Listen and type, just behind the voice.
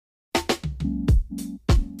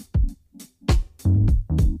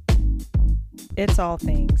It's All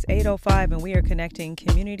Things 805, and we are connecting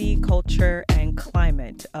community, culture, and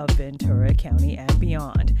climate of Ventura County and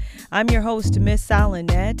beyond. I'm your host, Miss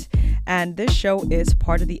Alanette, and this show is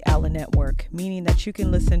part of the Allen Network, meaning that you can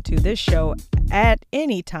listen to this show at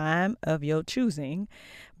any time of your choosing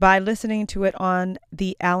by listening to it on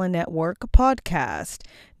the Allen Network podcast.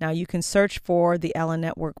 Now, you can search for the Allen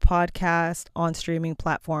Network podcast on streaming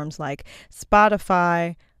platforms like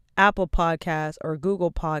Spotify, Apple Podcasts, or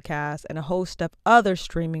Google Podcasts, and a host of other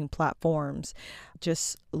streaming platforms.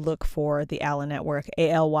 Just look for the Allen Network,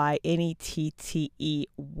 ALYNETTE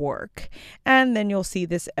work. And then you'll see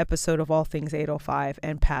this episode of All Things 805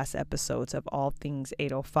 and past episodes of All Things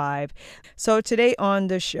 805. So today on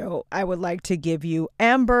the show, I would like to give you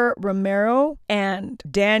Amber Romero and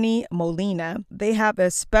Danny Molina. They have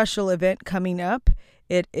a special event coming up.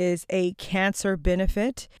 It is a cancer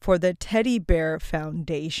benefit for the Teddy Bear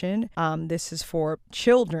Foundation. This is for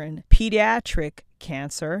children, pediatric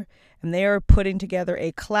cancer. And they are putting together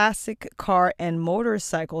a classic car and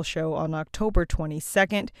motorcycle show on October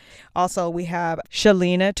 22nd. Also, we have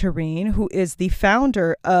Shalina Tareen, who is the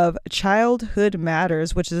founder of Childhood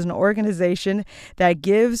Matters, which is an organization that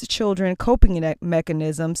gives children coping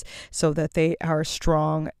mechanisms so that they are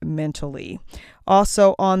strong mentally.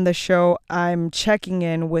 Also on the show, I'm checking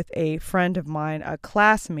in with a friend of mine, a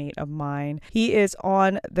classmate of mine. He is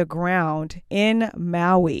on the ground in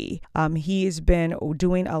Maui. He's been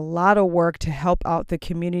doing a lot of work to help out the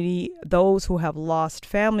community, those who have lost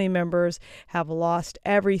family members, have lost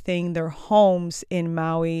everything, their homes in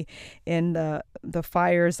Maui, in the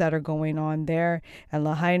fires that are going on there in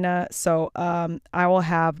Lahaina. So I will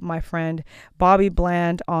have my friend Bobby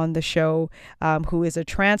Bland on the show, who is a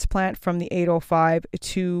transplant from the 805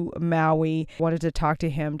 to Maui. Wanted to talk to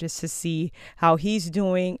him just to see how he's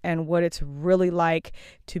doing and what it's really like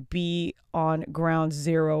to be on ground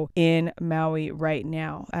zero in Maui right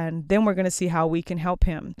now. And then we're going to see how we can help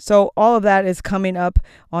him. So all of that is coming up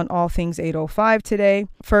on All Things 805 today.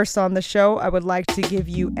 First on the show, I would like to give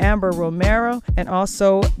you Amber Romero and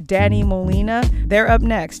also Danny Molina. They're up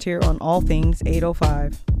next here on All Things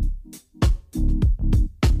 805.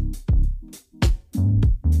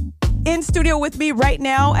 In studio with me right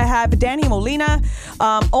now, I have Danny Molina,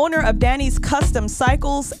 owner of Danny's Custom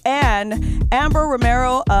Cycles, and Amber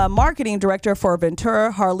Romero, marketing director for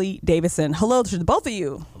Ventura Harley Davidson. Hello to both of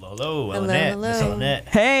you. Hello, Alanette. Miss Alanette.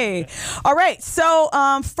 Hey. All right. So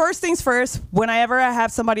first things first, whenever I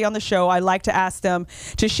have somebody on the show, I like to ask them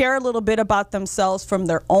to share a little bit about themselves from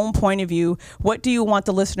their own point of view. What do you want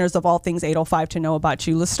the listeners of All Things 805 to know about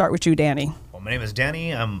you? Let's start with you, Danny. Well, my name is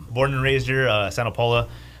Danny. I'm born and raised here, Santa Paula.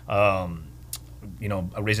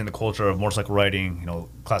 Raised in the culture of motorcycle riding,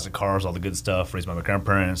 classic cars, all the good stuff, raised by my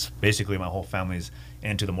grandparents. Basically, my whole family's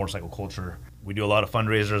into the motorcycle culture. We do a lot of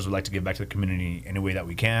fundraisers. We like to give back to the community any way that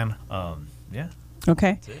we can.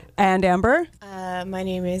 Okay. And Amber? My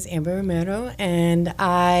name is Amber Romero, and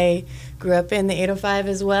I grew up in the 805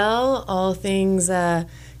 as well. All things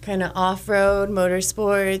kind of off-road,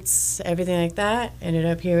 motorsports, everything like that. Ended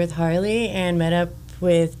up here with Harley and met up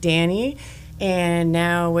with Danny. And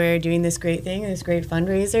now we're doing this great thing, this great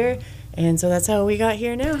fundraiser. And so that's how we got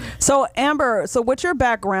here now. So Amber, what's your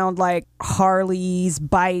background like? Harleys,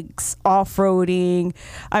 bikes, off-roading.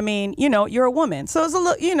 I mean, you're a woman. So it's a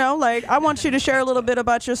little, I want you to share a little bit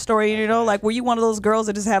about your story, were you one of those girls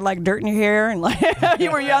that just had like dirt in your hair and like,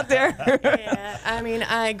 were you out there? Yeah, I mean,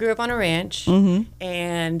 I grew up on a ranch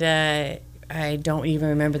and I don't even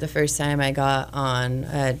remember the first time I got on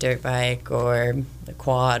a dirt bike or a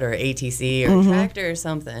quad or ATC or a tractor or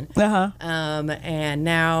something. And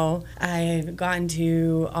now I've gotten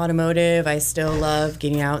to automotive. I still love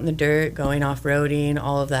getting out in the dirt, going off-roading,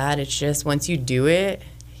 all of that. It's just once you do it,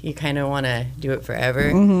 you kind of want to do it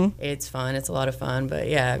forever. It's fun. It's a lot of fun. But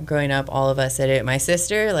yeah, growing up, all of us did it. My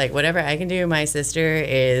sister, whatever I can do, my sister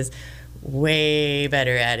is way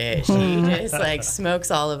better at it. She just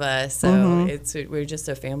smokes all of us. So we're just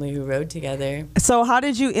a family who rode together. So how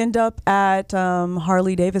did you end up at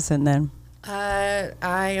Harley Davidson then?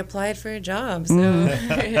 I applied for a job, so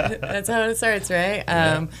that's how it starts, right?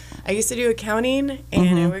 I used to do accounting,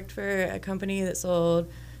 and I worked for a company that sold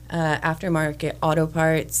aftermarket auto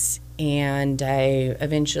parts, and I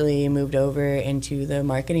eventually moved over into the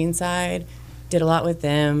marketing side, did a lot with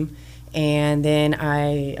them. And then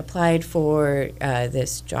I applied for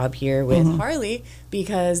this job here with Harley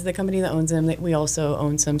because the company that owns them, we also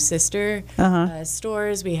own some sister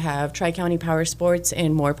stores. We have Tri-County Power Sports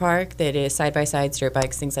in Moore Park that is side-by-sides, dirt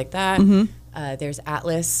bikes, things like that. There's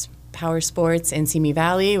Atlas Power Sports in Simi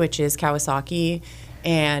Valley, which is Kawasaki.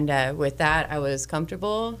 And with that, I was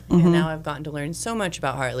comfortable, and now I've gotten to learn so much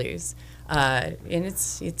about Harleys. And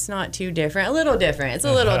it's not too different. A little different. It's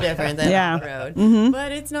a little different than off-road.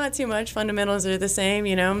 But it's not too much. Fundamentals are the same,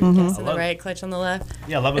 gas on the right, clutch on the left.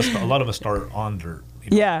 Yeah, a lot of us start on dirt.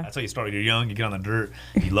 Yeah. That's how you start. You're young, you get on the dirt,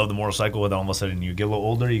 you love the motorcycle, and then all of a sudden you get a little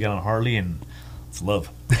older, you get on a Harley, and it's love.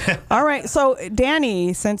 All right. So,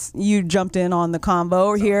 Danny, since you jumped in on the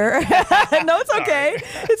combo here. No, it's okay.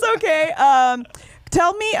 It's okay.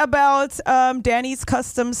 Tell me about Danny's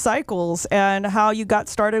Custom Cycles and how you got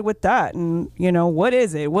started with that, and what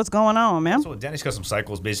is it? What's going on, man? So Danny's Custom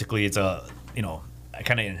Cycles, basically, it's I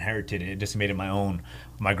kind of inherited it, just made it my own.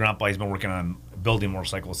 My grandpa, he's been working on building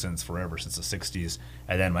motorcycles since forever, since the '60s,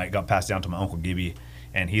 and then it got passed down to my uncle Gibby,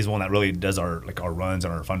 and he's the one that really does our runs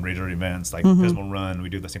and our fundraiser events, like Pismo Run. We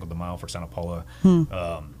do the Cinco de Mayo for Santa Paula,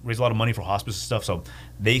 raise a lot of money for hospice and stuff. So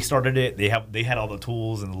they started it. They had all the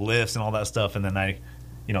tools and the lifts and all that stuff, and then they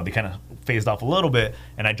kind of phased off a little bit,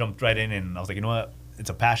 and I jumped right in, and I was like, you know what? It's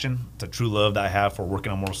a passion. It's a true love that I have for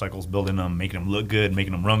working on motorcycles, building them, making them look good,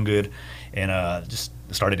 making them run good, and just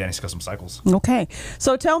started Danny's Custom Cycles. Okay.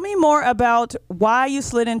 So tell me more about why you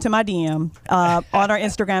slid into my DM on our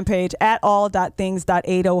Instagram page at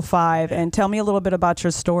all.things.805, and tell me a little bit about your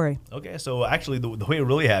story. Okay. So actually, the way it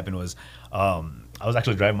really happened was I was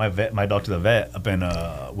actually driving my dog to the vet up in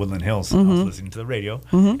Woodland Hills. I was listening to the radio,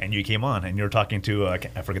 and you came on, and you were talking to I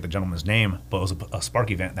forget the gentleman's name, but it was a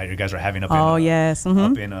Spark event that you guys are having up up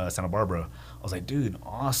in Santa Barbara. I was like, dude,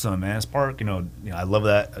 awesome, man, Spark. I love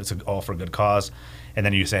that. It's all for a good cause. And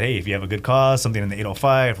then you said, hey, if you have a good cause, something in the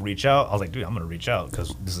 805, reach out. I was like, dude, I'm gonna reach out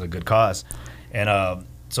because this is a good cause. And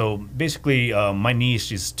so basically, my niece,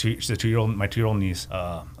 she's a 2-year-old, my 2-year-old niece,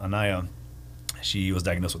 Anaya, she was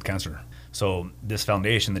diagnosed with cancer. So this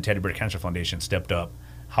foundation, the Teddy Bear Cancer Foundation, stepped up,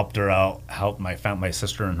 helped her out, helped my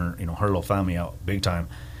sister and her, her little family out big time.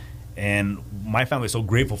 And my family is so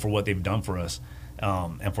grateful for what they've done for us,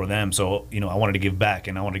 and for them. So I wanted to give back,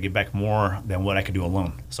 and I wanted to give back more than what I could do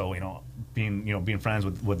alone. So being friends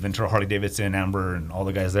with Ventura Harley Davidson, Amber, and all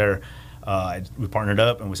the guys there, we partnered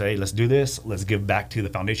up and we said, hey, let's do this. Let's give back to the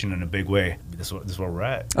foundation in a big way. This is where we're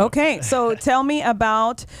at. Okay, so tell me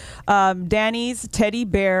about Danny's Teddy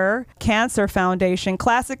Bear Cancer Foundation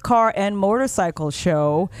Classic Car and Motorcycle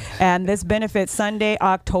Show, and this benefits Sunday,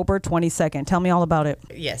 October 22nd. Tell me all about it.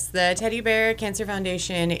 Yes, the Teddy Bear Cancer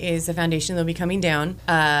Foundation is a foundation that will be coming down.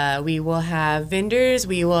 We will have vendors,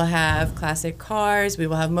 we will have classic cars, we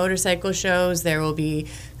will have motorcycle shows, there will be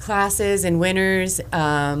classes and winners.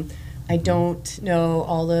 I don't know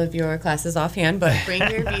all of your classes offhand, but bring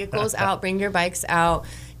your vehicles out, bring your bikes out,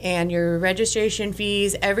 and your registration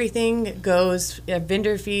fees, everything goes,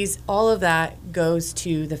 vendor fees, all of that goes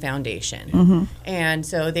to the foundation. And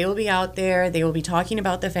so they will be out there, they will be talking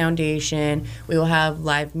about the foundation. We will have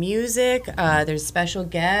live music, there's special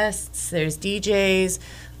guests, there's DJs.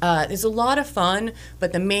 There's a lot of fun,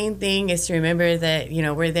 but the main thing is to remember that,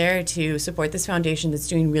 we're there to support this foundation that's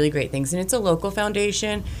doing really great things. And it's a local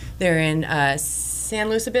foundation. They're in San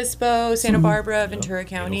Luis Obispo, Santa Barbara, Ventura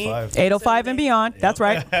County. 805 and beyond. That's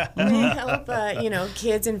right. They help,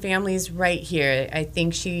 kids and families right here. I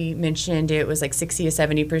think she mentioned it was like 60 to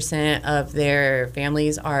 70% of their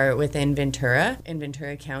families are within Ventura, in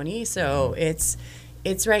Ventura County. So it's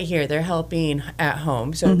right here. They're helping at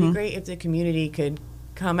home. So it'd be great if the community could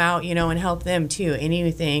come out, and help them too.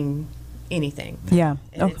 Anything. Yeah.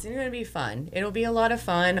 It's going to be fun. It'll be a lot of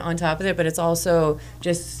fun on top of it, but it's also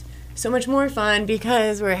just so much more fun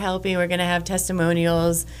because we're helping. We're going to have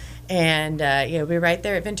testimonials, and we're right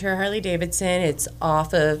there at Ventura Harley Davidson. It's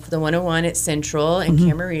off of the 101 at Central in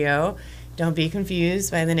Camarillo. Don't be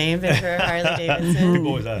confused by the name Ventura Harley Davidson. People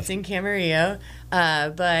always ask. It's in Camarillo.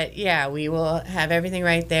 But yeah, we will have everything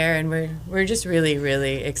right there, and we're just really,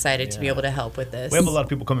 really excited to be able to help with this. We have a lot of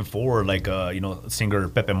people coming forward, like singer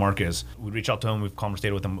Pepe Marquez. We reached out to him, we've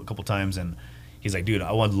conversated with him a couple times, and he's like, dude,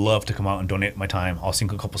 I would love to come out and donate my time. I'll sing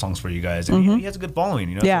a couple songs for you guys. And he has a good following,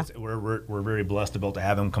 Yeah. So we're very blessed to be able to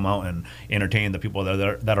have him come out and entertain the people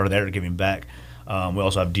that are there giving back. We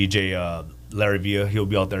also have DJ Larry Villa. He'll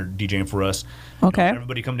be out there DJing for us. Okay.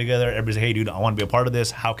 Everybody come together. Everybody's like, hey, dude, I want to be a part of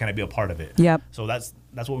this. How can I be a part of it? Yep. So that's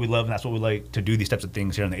what we love, and that's what we like to do, these types of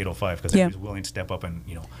things here in the 805, because everybody's willing to step up and,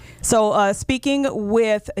 So speaking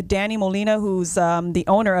with Danny Molina, who's the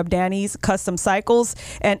owner of Danny's Custom Cycles,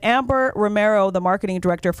 and Amber Romero, the marketing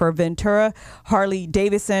director for Ventura Harley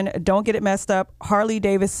Davidson. Don't get it messed up. Harley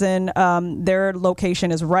Davidson, their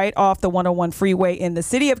location is right off the 101 freeway in the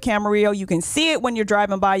city of Camarillo. You can see it when you're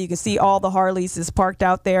driving by. You can see all the Harleys is parked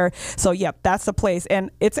out there. So, yep, that's the place.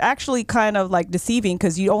 And it's actually kind of like deceiving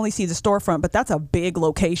because you only see the storefront, but that's a big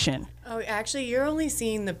location. Oh, actually, you're only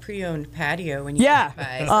seeing the pre-owned patio when you Yeah. walk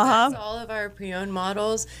by. So that's all of our pre-owned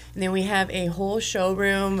models. And then we have a whole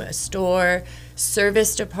showroom, store,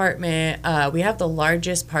 service department. We have the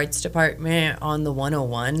largest parts department on the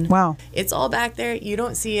 101. Wow. It's all back there. You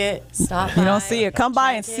don't see it. Stop by. You don't see it. Come by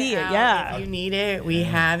Check and see it. out. Yeah. If you need it, we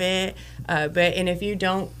have it. And if you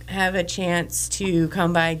don't have a chance to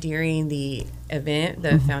come by during the event,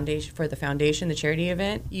 the foundation, the charity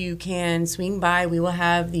event, you can swing by. We will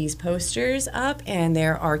have these posters up, and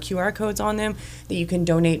there are QR codes on them that you can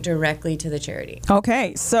donate directly to the charity.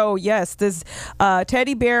 Okay, so yes, this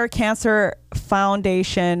Teddy Bear Cancer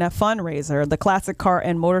Foundation fundraiser, the Classic Car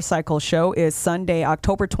and Motorcycle Show, is Sunday,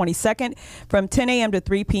 October 22nd from 10 a.m. to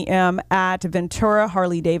 3 p.m. at Ventura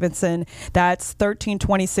Harley Davidson. That's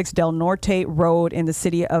 1326 Del Norte Road in the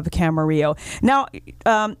city of Camarillo. Now,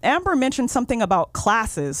 Amber mentioned something about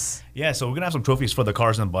classes. Yeah, so we're gonna have some trophies for the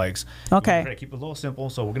cars and bikes. Okay. We're gonna keep it a little simple.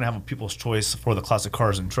 So we're gonna have a people's choice for the classic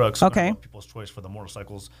cars and trucks. Okay. We're gonna have a people's choice for the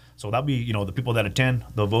motorcycles. So that'll be, the people that attend,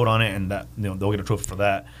 they'll vote on it, and that they'll get a trophy for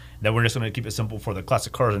that. Then we're just gonna keep it simple for the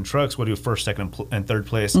classic cars and trucks. We'll do first, second, and third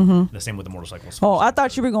place. The same with the motorcycles. Oh, I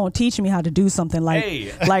thought you were going to teach me how to do something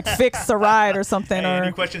like like fix a ride or something. Hey, or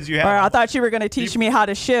any questions you have? Or I thought you were going to teach me how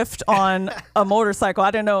to shift on a motorcycle.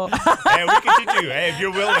 I didn't know. Hey, we can teach you. Hey, if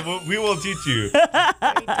you're willing, we will teach you.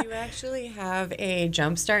 We do actually have a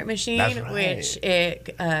jump start machine, That's right. which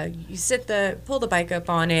you pull the bike up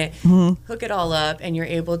on it, hook it all up, and you're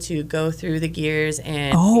able to go through the gears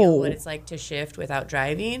and feel what it's like to shift without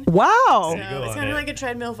driving. Wow. So it's kind of like a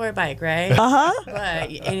treadmill for a bike, right?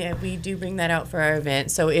 But we do bring that out for our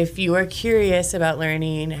event. So if you are curious about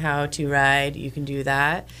learning how to ride, you can do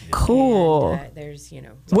that. Cool. And, there's,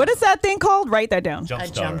 What is that thing called? Write that down. a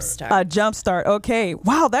jump start. A jump start. Okay.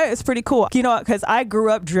 Wow, that is pretty cool. Because I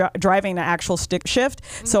grew up driving the actual stick shift,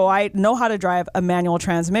 so I know how to drive a manual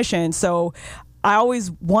transmission. So I always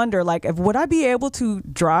wonder, would I be able to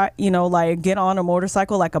drive, get on a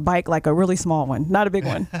motorcycle, like a bike, like a really small one, not a big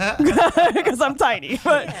one, because I'm tiny.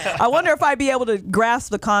 But I wonder if I'd be able to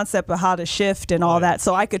grasp the concept of how to shift and all that,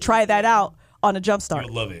 so I could try that out on a jump start.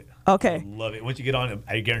 You'll love it. Okay. You'll love it. Once you get on it,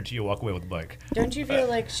 I guarantee you'll walk away with the bike. Don't you feel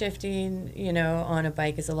like shifting, on a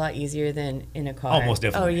bike is a lot easier than in a car? Oh, most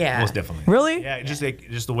definitely. Oh, yeah. Most definitely. Really? Yeah, just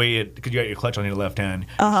the way because you got your clutch on your left hand,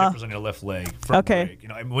 your shifters on your left leg, front Okay. brake.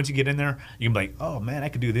 I mean, once you get in there, you can be like, oh man, I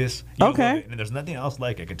could do this. You'll Okay. love it. And there's nothing else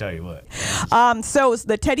like it, I can tell you what. So it's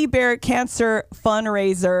the Teddy Bear Cancer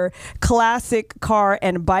Fundraiser Classic Car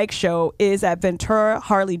and Bike Show is at Ventura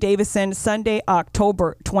Harley Davidson, Sunday,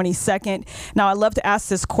 October 22nd. Now, I'd love to ask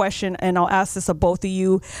this question, and I'll ask this of both of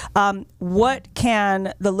you. What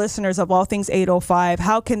can the listeners of All Things 805,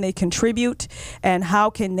 how can they contribute and how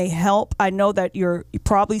can they help? I know that you're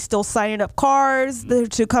probably still signing up cars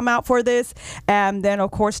to come out for this, and then,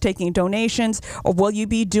 of course, taking donations. Or will you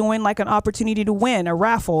be doing like an opportunity to win, a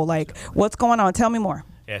raffle? Like, what's going on? Tell me more.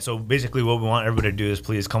 Yeah, so basically what we want everybody to do is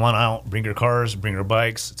please come on out, bring your cars, bring your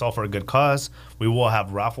bikes. It's all for a good cause. We will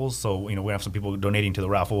have raffles, so we have some people donating to the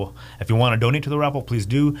raffle. If you want to donate to the raffle, please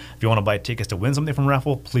do. If you want to buy tickets to win something from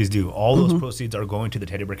raffle, please do. All those proceeds are going to the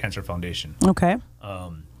Teddy Bear Cancer Foundation. Okay.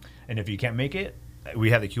 And if you can't make it,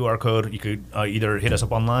 we have the QR code. You could either hit us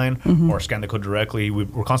up online or scan the code directly.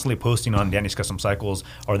 We're constantly posting on Danny's Custom Cycles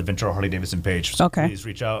or the Ventura Harley Davidson page. So Okay. please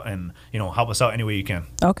reach out and help us out any way you can.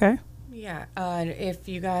 Okay. Yeah, if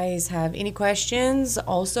you guys have any questions,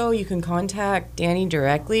 also you can contact Danny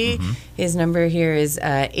directly. His number here is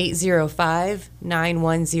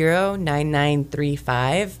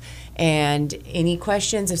 805-910-9935. And any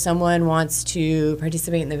questions, if someone wants to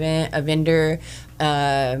participate in the event, a vendor,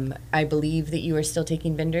 I believe that you are still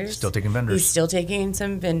taking vendors. Still taking vendors. He's still taking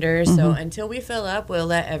some vendors. So until we fill up, we'll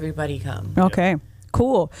let everybody come. Okay.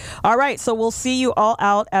 Cool. All right. So we'll see you all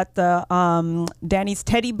out at the Danny's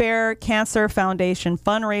Teddy Bear Cancer Foundation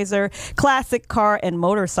fundraiser Classic Car and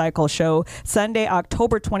Motorcycle Show, Sunday,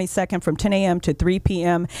 October 22nd from 10 a.m. to 3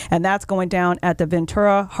 p.m. And that's going down at the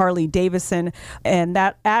Ventura Harley Davidson. And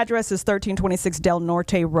that address is 1326 Del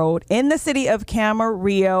Norte Road in the city of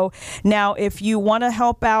Camarillo. Now, if you want to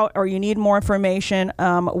help out or you need more information,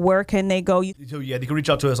 where can they go? So yeah, they can reach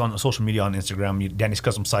out to us on social media on Instagram, Danny's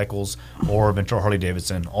Custom Cycles or Ventura Harley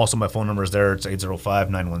Davidson. Also, my phone number is there. It's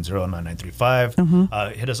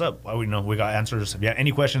 805-910-9935. Hit us up. We got answers. If you have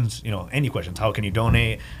any questions, any questions. How can you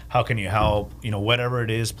donate? How can you help? Whatever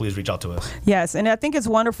it is, please reach out to us. Yes, and I think it's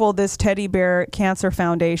wonderful, this Teddy Bear Cancer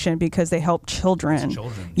Foundation, because they help children.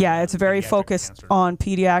 Yeah, it's very focused on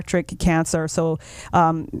pediatric cancer. So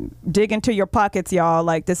dig into your pockets, y'all.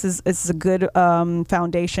 Like, this is a good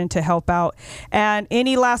foundation to help out. And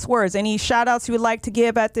any last words, any shout outs you would like to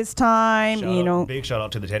give at this time? big shout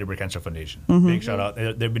out to the Teddy Bear Cancer Foundation. Mm-hmm. Big shout out.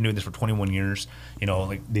 They've been doing this for 21 years. You know,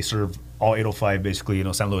 like they serve all 805 basically. You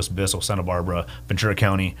know, San Luis Obispo, Santa Barbara, Ventura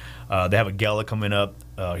County. They have a gala coming up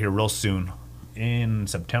here real soon in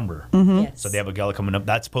September. Yes. So they have a gala coming up.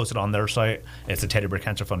 That's posted on their site. It's the Teddy Bear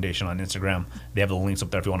Cancer Foundation on Instagram. They have the links up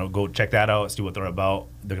there if you want to go check that out, see what they're about.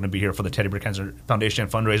 They're going to be here for the Teddy Bear Cancer Foundation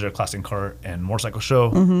fundraiser, classic car and motorcycle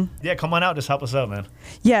show. Yeah, come on out. Just help us out, man.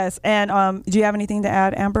 Yes. And do you have anything to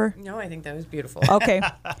add, Amber? No, I think that was beautiful. Okay,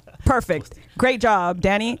 perfect. Great job,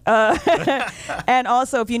 Danny. And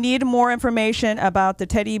also, if you need more information about the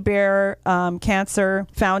Teddy Bear Cancer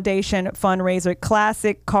Foundation fundraiser,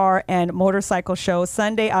 classic car and motorcycle show,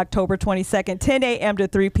 Sunday, October 22nd, 10 a.m. to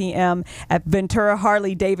 3 p.m. at Ventura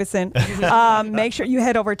Harley Davidson. Make sure you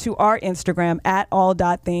head over to our Instagram at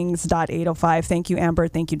all.things.805. Thank you, Amber.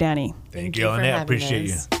 Thank you, Danny. Thank you you, for Lynette. having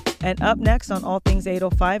Appreciate us. you. And up next on All Things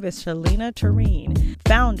 805 is Shalina Tureen,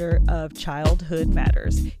 founder of Childhood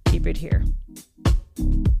Matters. Keep it here.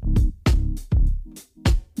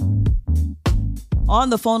 On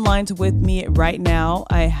the phone lines with me right now,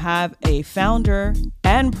 I have a founder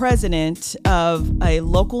and president of a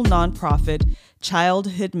local nonprofit,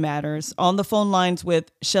 Childhood Matters, on the phone lines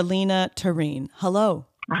with Shalina Tureen. Hello.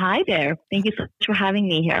 Hi there. Thank you so much for having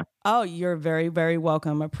me here. Oh, you're very, very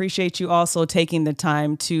welcome. Appreciate you also taking the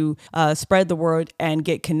time to spread the word and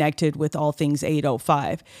get connected with All Things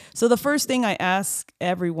 805. So the first thing I ask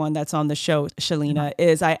everyone that's on the show, Shalina,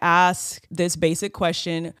 is I ask this basic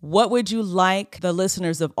question: what would you like the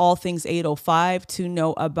listeners of All Things 805 to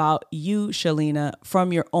know about you, Shalina,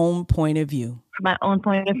 from your own point of view? From my own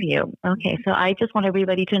point of view. Okay, so I just want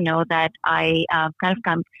everybody to know that I kind of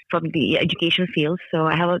come from the education field. So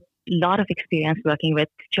I have a lot of experience working with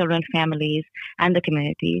children, families, and the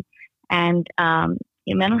community. And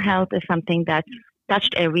mental health is something that's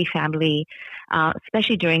touched every family,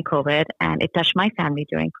 especially during COVID, and it touched my family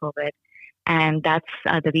during COVID. And that's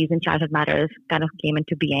the reason Childhood Matters kind of came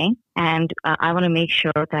into being. And I want to make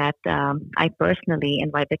sure that I personally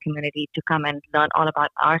invite the community to come and learn all about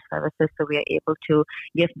our services so we are able to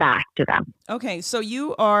give back to them. Okay, so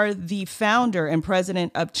you are the founder and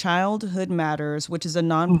president of Childhood Matters, which is a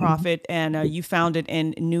nonprofit, and you founded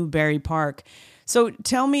in Newbury Park. So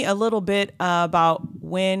tell me a little bit about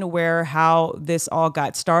when, where, how this all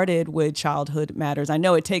got started with Childhood Matters. I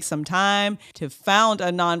know it takes some time to found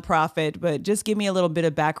a nonprofit, but just give me a little bit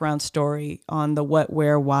of background story on the what,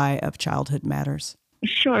 where, why of Childhood Matters.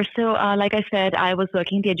 Sure. So like I said, I was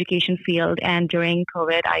working in the education field, and during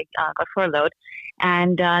COVID, I got furloughed.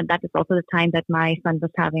 And that is also the time that my son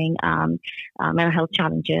was having mental health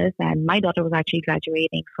challenges. And my daughter was actually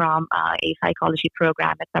graduating from a psychology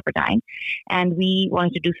program at Pepperdine. And we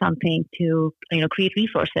wanted to do something to, create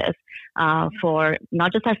resources for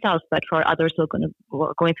not just ourselves, but for others who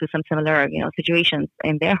are going through some similar, situations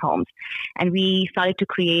in their homes. And we started to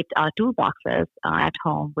create toolboxes at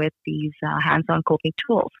home with these hands-on coping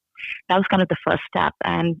tools. That was kind of the first step.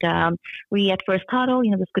 And we at first thought,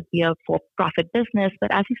 this could be a for-profit business.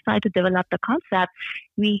 But as we started to develop the concept,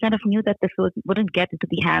 we kind of knew that this wouldn't get into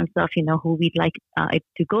the hands of, who we'd like it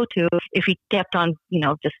to go to if we kept on,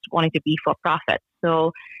 just wanting to be for-profit.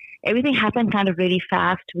 So everything happened kind of really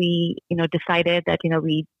fast. We, decided that,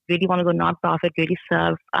 we really want to go nonprofit, really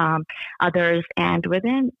serve others. And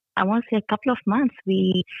within, I want to say, a couple of months,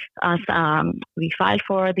 we filed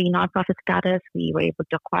for the nonprofit status. We were able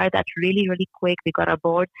to acquire that really, really quick. We got our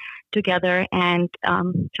board together, and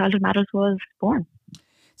Childhood Matters was born.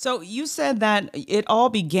 So you said that it all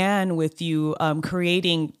began with you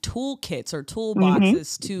creating toolkits or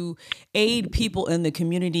toolboxes to aid people in the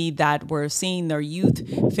community that were seeing their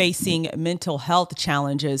youth facing mental health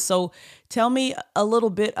challenges. So tell me a little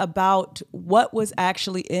bit about what was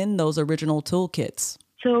actually in those original toolkits.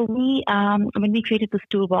 So when we created these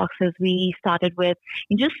toolboxes, we started with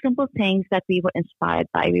just simple things that we were inspired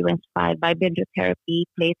by. We were inspired by builder therapy,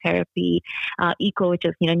 play therapy, eco, which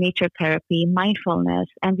is nature therapy, mindfulness,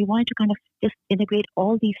 and we wanted to kind of just integrate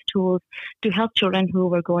all these tools to help children who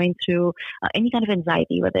were going through any kind of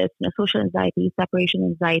anxiety, whether it's social anxiety, separation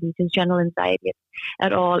anxiety, just general anxiety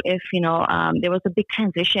at all. If there was a big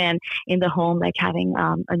transition in the home, like having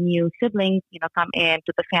a new sibling come in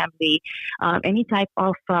to the family, any type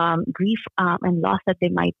of grief and loss that they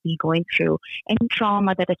might be going through, any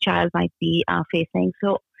trauma that a child might be facing.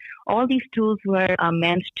 So all these tools were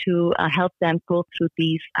meant to help them go through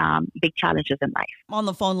these big challenges in life. On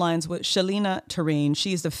the phone lines with Shalina Tureen.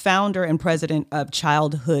 She's the founder and president of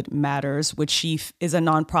Childhood Matters, which she is a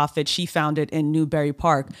nonprofit she founded in Newbury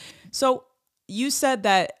Park. So you said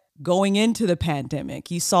that going into the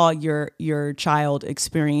pandemic. You saw your child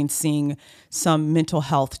experiencing some mental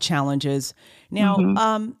health challenges. Now,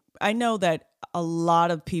 I know that a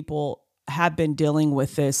lot of people have been dealing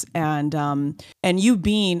with this, and you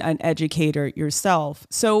being an educator yourself.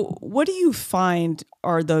 So what do you find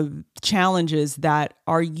are the challenges that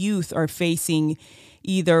our youth are facing,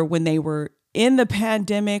 either when they were in the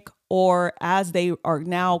pandemic or as they are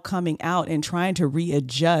now coming out and trying to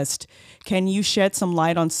readjust? Can you shed some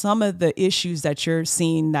light on some of the issues that you're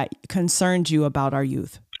seeing that concerns you about our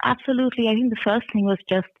youth? Absolutely. I think the first thing was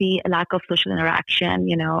just the lack of social interaction.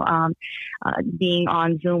 Being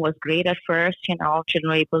on Zoom was great at first. Children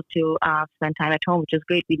were able to spend time at home, which is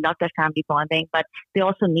great. We love that family bonding, but they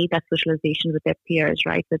also need that socialization with their peers,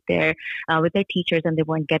 right? With their teachers, and they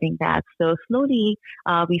weren't getting that. So slowly,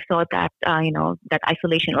 we saw that that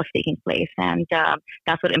isolation was taking place, and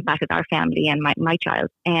that's what impacted our family and my child.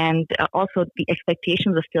 And also, the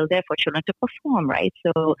expectations were still there for children to perform, right?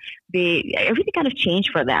 So everything kind of changed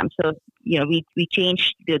for them. So we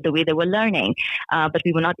changed the way they were learning, but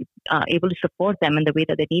we were not able to support them in the way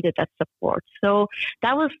that they needed that support. So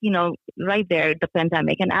that was, right there, the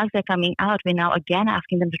pandemic. And as they're coming out, we're now again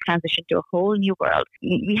asking them to transition to a whole new world.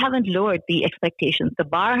 We haven't lowered the expectations. The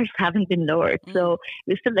bars haven't been lowered. So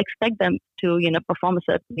we still expect them to, perform a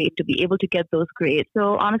certain way, to be able to get those grades.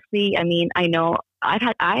 So honestly, I know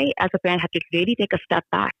I, as a parent, had to really take a step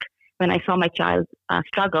back when I saw my child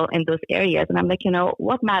struggle in those areas. And I'm like,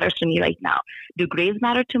 what matters to me right now? Do grades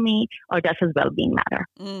matter to me, or does his well-being matter?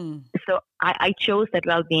 So I chose that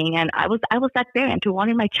well-being, and I was that parent who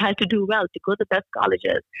wanted my child to do well, to go to the best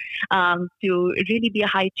colleges, to really be a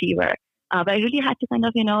high achiever. But I really had to kind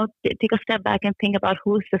of, take a step back and think about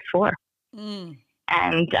who is this for?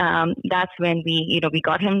 And that's when we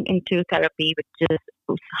got him into therapy, which is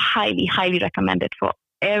highly, highly recommended for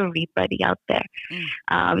everybody out there,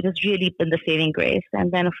 which has really been the saving grace.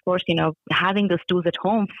 And then, of course, having those tools at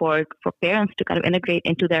home for parents to kind of integrate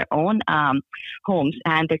into their own homes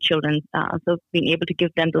and their children. So being able to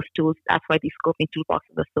give them those tools, that's why these scoping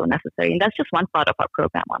toolboxes are so necessary. And that's just one part of our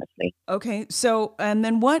program, honestly. Okay. So, and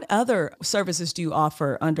then what other services do you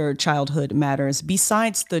offer under Childhood Matters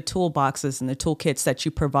besides the toolboxes and the toolkits that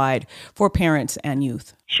you provide for parents and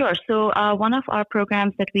youth? Sure. So one of our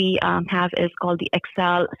programs that we have is called the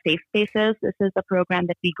Excel Safe Spaces. This is a program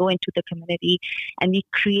that we go into the community and we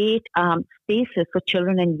create spaces for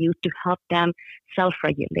children and youth to help them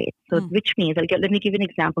self-regulate. So which means, let me give you an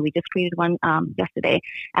example. We just created one yesterday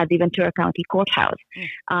at the Ventura County Courthouse.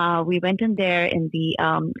 We went in there in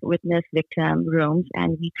the witness victim rooms,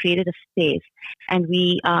 and we created a space, and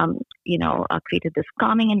we created this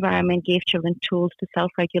calming environment, gave children tools to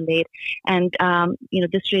self-regulate, and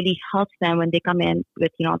this really helps them when they come in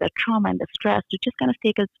with their trauma and the stress, to just kind of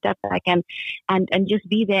take a step back and just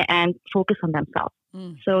be there and focus on themselves.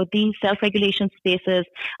 So these self-regulation spaces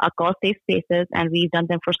are called safe spaces, and we've done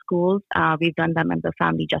them for schools. We've done them in the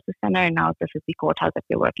Family Justice Center, and now this is the courthouse that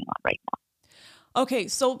we're working on right now. Okay,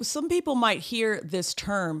 so some people might hear this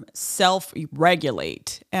term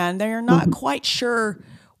self-regulate, and they're not quite sure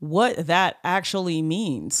what that actually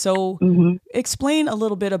means. So explain a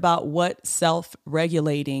little bit about what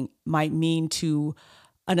self-regulating might mean to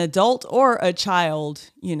an adult or a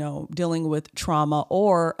child, dealing with trauma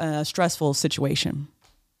or a stressful situation.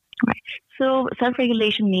 Right. So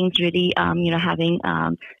self-regulation means really, having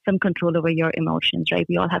some control over your emotions, right?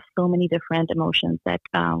 We all have so many different emotions that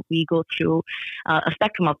we go through a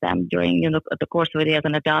spectrum of them during, the course of a day as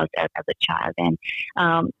an adult, as a child. And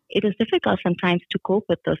it is difficult sometimes to cope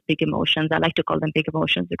with those big emotions. I like to call them big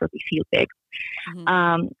emotions because we feel big.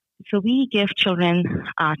 So we give children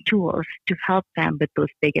tools to help them with those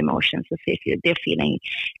big emotions. So say if they're feeling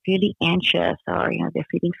really anxious, or they're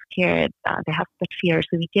feeling scared, they have that fear.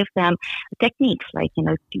 So we give them techniques like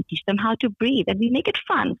to teach them how to breathe, and we make it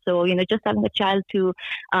fun. So just telling a child to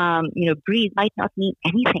breathe might not mean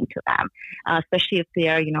anything to them, especially if they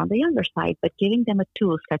are on the younger side. But giving them a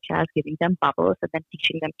tool such as giving them bubbles, and then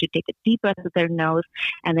teaching them to take a deep breath with their nose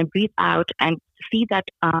and then breathe out, and see that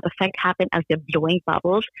effect happen as they're blowing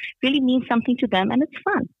bubbles, really means something to them, and it's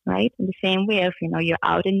fun, right? In the same way, if you're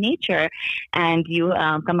out in nature and you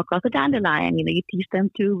come across a dandelion, you teach them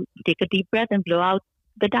to take a deep breath and blow out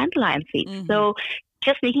the dandelion seeds. So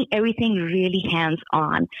just making everything really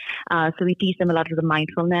hands-on. So we teach them a lot of the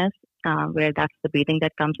mindfulness, where that's the breathing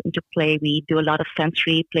that comes into play. We do a lot of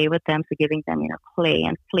sensory play with them, so giving them, play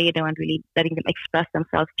and Play-Doh, and really letting them express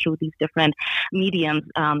themselves through these different mediums.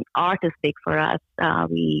 Art is big for us.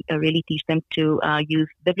 We really teach them to use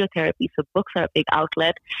bibliotherapy, so books are a big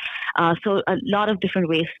outlet. So a lot of different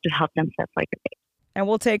ways to help them self-regulate. And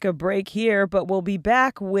we'll take a break here, but we'll be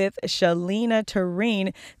back with Shalina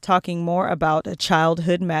Tareen talking more about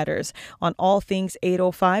Childhood Matters on All Things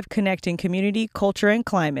 805, connecting community, culture, and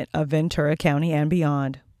climate of Ventura County and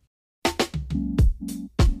beyond.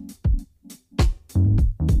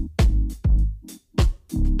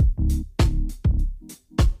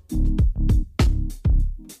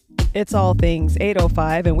 It's All Things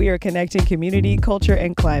 805, and we are connecting community, culture,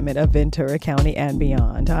 and climate of Ventura County and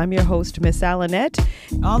beyond. I'm your host, Miss Alanette.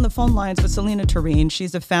 On the phone lines with Shalina Tareen.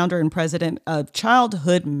 She's the founder and president of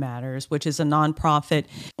Childhood Matters, which is a nonprofit.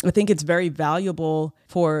 I think it's very valuable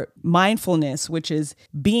for mindfulness, which is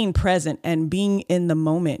being present and being in the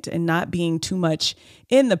moment and not being too much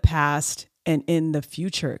in the past and in the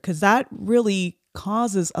future, because that really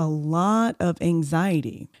causes a lot of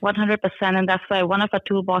anxiety. 100%. And that's why one of our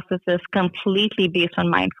toolboxes is completely based on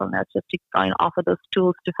mindfulness, just to offer those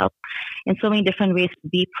tools to help in so many different ways to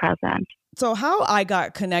be present. So how I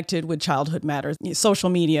got connected with Childhood Matters, social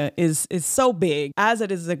media is so big. As it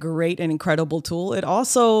is a great and incredible tool, it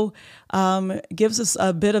also gives us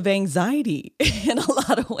a bit of anxiety in a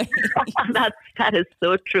lot of ways. That is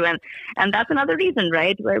so true. And that's another reason,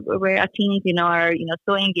 right, where our teens, are,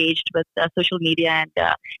 so engaged with social media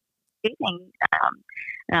and facing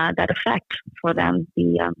that effect for them,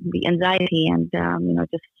 the anxiety and,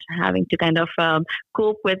 just having to kind of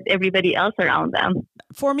cope with everybody else around them.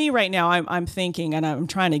 For me right now, I'm thinking, and I'm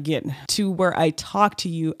trying to get to where I talk to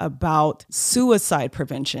you about suicide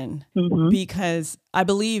prevention, because I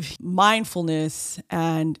believe mindfulness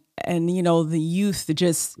and the youth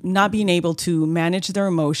just not being able to manage their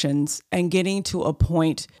emotions and getting to a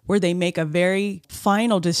point where they make a very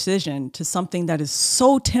final decision to something that is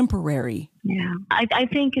so temporary. Yeah, I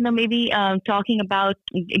think, maybe talking about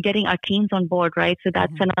getting our teens on board, right? So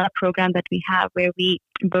that's another program that we have where we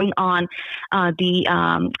bring on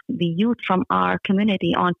the youth from our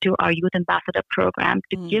community onto our youth ambassador program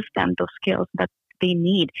to give them those skills that they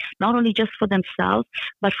need, not only just for themselves,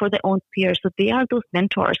 but for their own peers. So they are those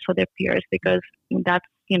mentors for their peers, because that's,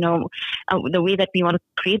 the way that we want to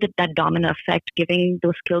create that domino effect, giving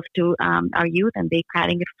those skills to our youth, and they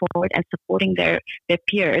carrying it forward and supporting their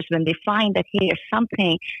peers when they find that, hey, there's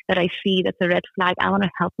something that I see that's a red flag. I want to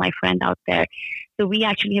help my friend out there. So we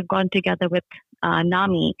actually have gone together with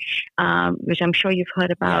NAMI, which I'm sure you've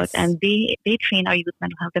heard about, yes. And they train our youth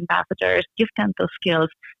mental health ambassadors, give them those skills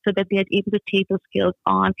so that they're able to take those skills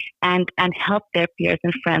on and help their peers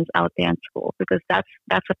and friends out there in school, because that's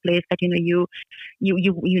a place that you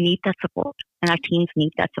need that support, and our teens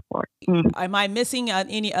need that support. Am I missing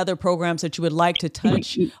any other programs that you would like to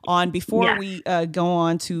touch on before we go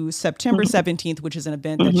on to September 17th, which is an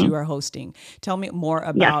event that you are hosting? Tell me more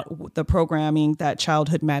about the programming that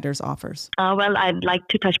Childhood Matters offers. Well, I'd like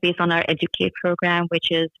to touch base on our Educate program, which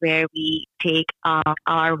is where we take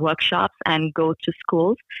our workshops and go to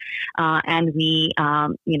schools, and we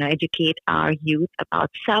educate our youth about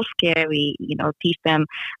self-care. We teach them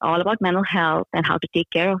all about mental health and how to take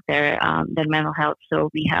care of their mental health. So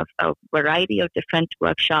we have a variety of different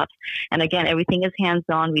workshops, and again, everything is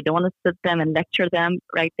hands-on. We don't want to sit them and lecture them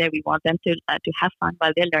right there. We want them to have fun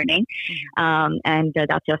while they're learning, and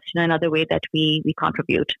that's just another way that we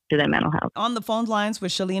contribute to their mental health. On the phone lines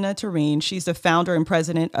with Shalina Tareen. She's the founder and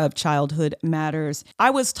president of Childhood Matters. I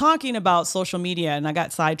was talking about social media and I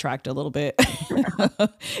got sidetracked a little bit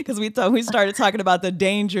because we started talking about the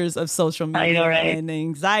dangers of social media, I know, right? And the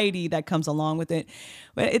anxiety that comes along with it.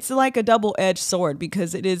 But it's like a double-edged sword,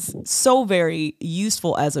 because it is so very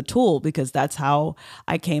useful as a tool, because that's how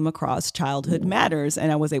I came across Childhood Matters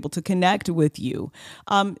and I was able to connect with you.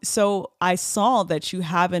 So I saw that you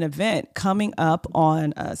have an event coming up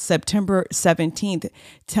on September 17th.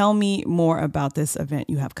 Tell me more about this event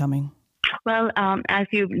you have coming. Well, as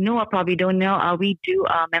you know or probably don't know, we do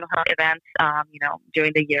mental health events,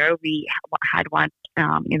 during the year. We had one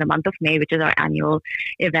in the month of May, which is our annual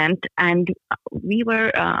event. And we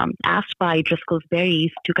were asked by Driscoll's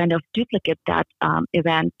Berries to kind of duplicate that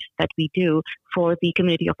event that we do for the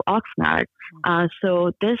community of Oxnard.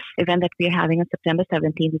 So this event that we're having on September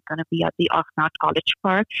 17th is going to be at the Oxnard College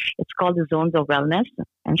Park. It's called the Zones of Wellness,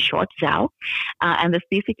 in short, ZOW. And this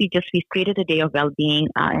basically we created a day of well-being,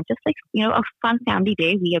 and just like, a fun family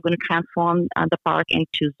day. We are going to transform the park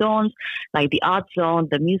into zones, like the art zone,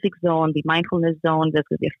 the music zone, the mindfulness zone. There's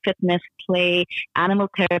going to be a fitness, play, animal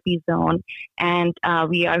therapy zone. And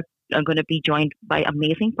we are going to be joined by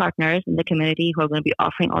amazing partners in the community who are going to be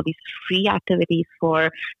offering all these free activities for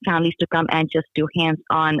families to come and just do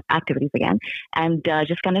hands-on activities again, and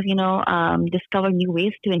just kind of, discover new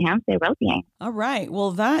ways to enhance their well-being. All right.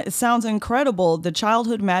 Well, that sounds incredible. The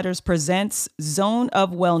Childhood Matters presents Zone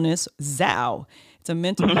of Wellness, ZOW. It's a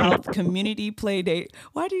mental health community play date.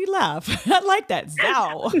 Why do you laugh? I like that.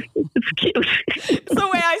 Zow. It's cute. It's the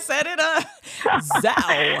way I said it. Zow.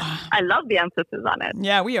 I love the emphasis on it.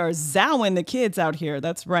 Yeah, we are zowing the kids out here.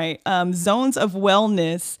 That's right. Zones of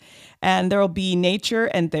wellness. And there will be nature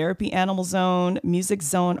and therapy animal zone, music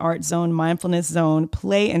zone, art zone, mindfulness zone,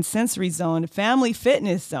 play and sensory zone, family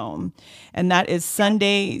fitness zone. And that is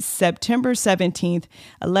Sunday, September 17th,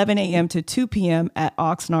 11 a.m. to 2 p.m. at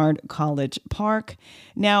Oxnard College Park.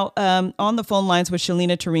 Now, on the phone lines with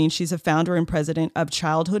Shalina Tureen, she's a founder and president of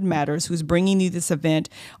Childhood Matters, who's bringing you this event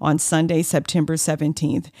on Sunday, September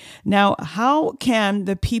 17th. Now, how can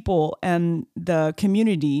the people and the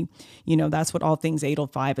community, that's what All Things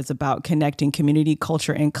 805 is about, connecting community,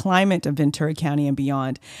 culture, and climate of Ventura County and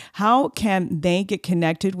beyond. How can they get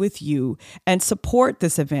connected with you and support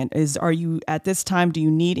this event? Are you at this time, do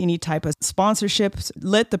you need any type of sponsorships?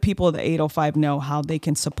 Let the people of the 805 know how they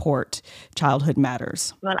can support Childhood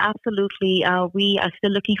Matters. Well, absolutely. We are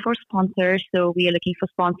still looking for sponsors. So we are looking for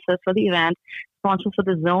sponsors for the event, sponsors for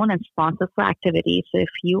the zone, and sponsors for activities. So if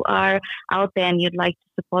you are out there and you'd like to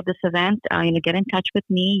support this event, get in touch with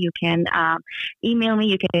me. You can email me.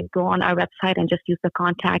 You can go on our website and just use the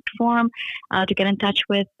contact form to get in touch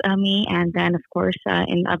with me. And then, of course,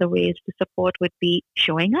 in other ways to support would be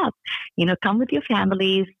showing up. Come with your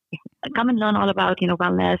families. Come and learn all about,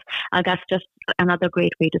 wellness. That's just another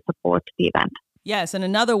great way to support the event. Yes, and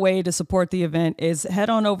another way to support the event is head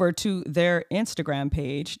on over to their Instagram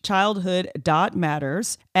page,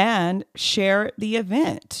 childhood.matters, and share the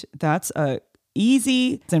event. That's a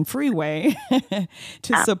easy and free way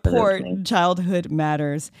to support Childhood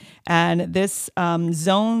Matters. And this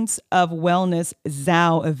Zones of Wellness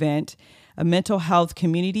ZOW event, a mental health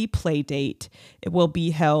community play date. It will be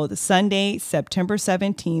held Sunday, September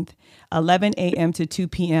 17th, 11 a.m. to 2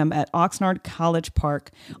 p.m. at Oxnard College Park.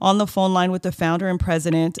 On the phone line with the founder and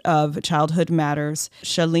president of Childhood Matters,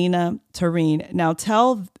 Shalina Tureen. Now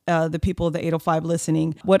tell the people of the 805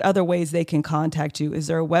 listening what other ways they can contact you. Is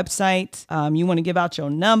there a website? You want to give out your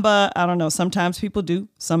number? I don't know. Sometimes people do.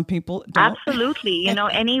 Some people don't. Absolutely.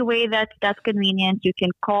 Any way that's convenient. You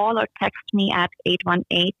can call or text me at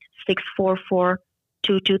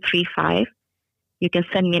 818-644-2235. You can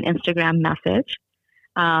send me an Instagram message.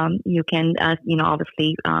 You can,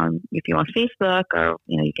 obviously, if you're on Facebook or,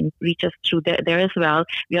 you can reach us through there as well.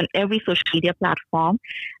 We're on every social media platform.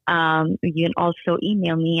 You can also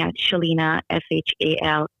email me at Shalina,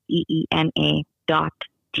 SHALEENA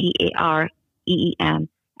 .TAREEN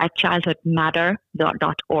at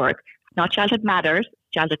childhoodmatter.org. Not Childhood Matters,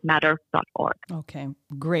 childhoodmatter.org. Okay,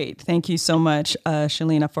 great. Thank you so much,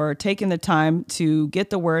 Shalina, for taking the time to get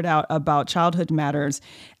the word out about Childhood Matters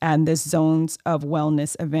and this Zones of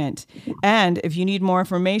Wellness event. And if you need more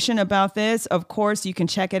information about this, of course, you can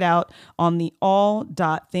check it out on the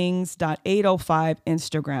all.things.805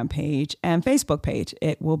 Instagram page and Facebook page.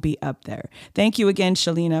 It will be up there. Thank you again,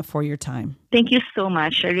 Shalina, for your time. Thank you so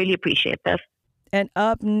much. I really appreciate this. And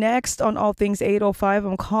up next on All Things 805,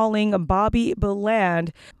 I'm calling Bobby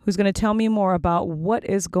Beland, who's going to tell me more about what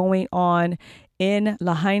is going on in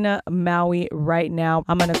Lahaina, Maui right now.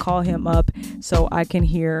 I'm going to call him up so I can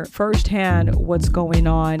hear firsthand what's going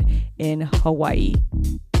on in Hawaii.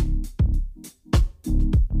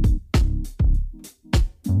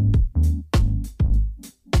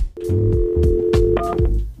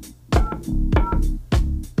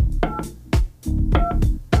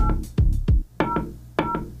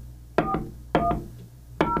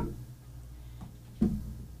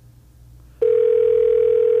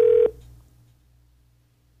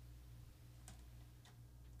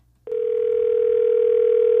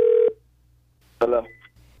 Hello.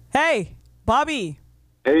 Hey, Bobby.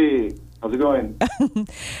 Hey, how's it going?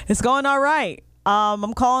 It's going all right.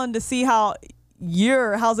 I'm calling to see how's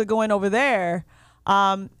it going over there.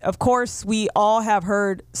 Of course, we all have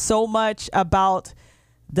heard so much about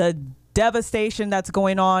the devastation that's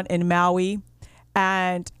going on in Maui.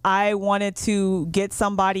 And I wanted to get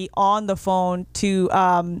somebody on the phone to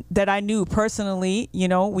that I knew personally.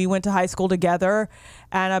 We went to high school together,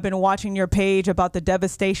 and I've been watching your page about the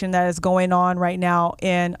devastation that is going on right now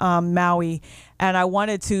in Maui. And I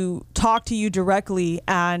wanted to talk to you directly,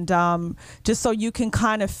 and just so you can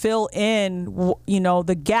kind of fill in,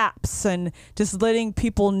 the gaps, and just letting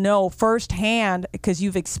people know firsthand, because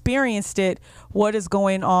you've experienced it, what is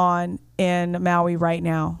going on in Maui right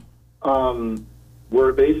now.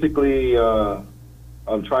 We're basically,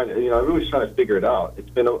 I'm trying to, everybody's trying to figure it out. It's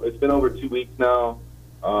been over 2 weeks now.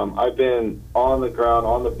 I've been on the ground,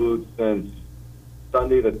 on the boots since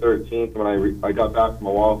Sunday the 13th when I got back from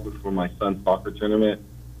Oahu for my son's soccer tournament.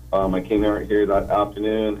 I came here that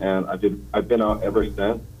afternoon, and I've been out ever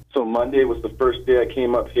since. So Monday was the first day I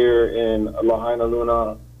came up here in Lahaina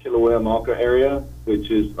Luna, Kilauea Malka area,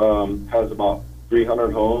 which is has about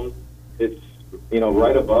 300 homes. It's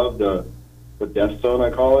right above the death zone, I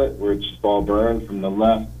call it, where it's just all burned from the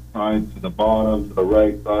left side to the bottom to the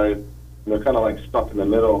right side. And they're kind of like stuck in the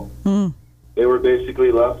middle. Mm. They were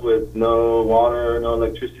basically left with no water, no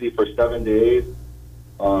electricity for 7 days.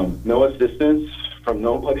 No assistance from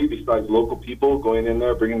nobody besides local people going in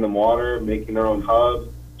there, bringing them water, making their own hubs,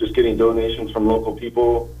 just getting donations from local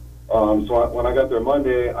people. When I got there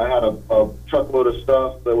Monday, I had a truckload of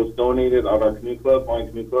stuff that was donated at our canoe club, Hawaiian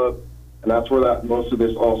Canoe Club, and that's where most of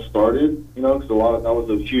this all started. Because that was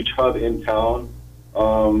a huge hub in town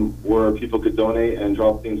where people could donate and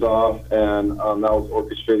drop things off, and that was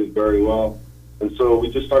orchestrated very well. And so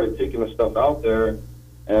we just started taking the stuff out there.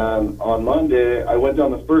 And on Monday, I went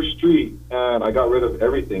down the first street and I got rid of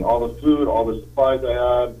everything, all the food, all the supplies I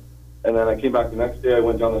had. And then I came back the next day, I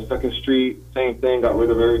went down the second street, same thing, got rid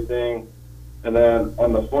of everything. And then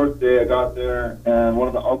on the fourth day, I got there, and one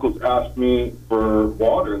of the uncles asked me for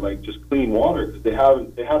water, like just clean water, because they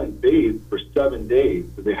hadn't bathed for 7 days,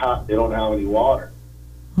 because they don't have any water.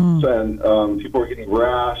 So, and people were getting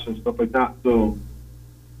rash and stuff like that. So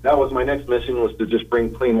that was my next mission, was to just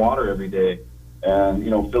bring clean water every day, and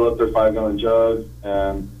fill up their 5-gallon jugs,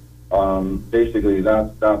 and basically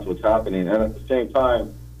that's what's happening. And at the same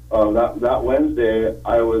time, that Wednesday,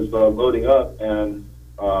 I was loading up, and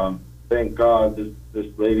thank God this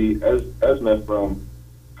lady Esme from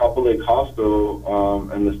Kapolei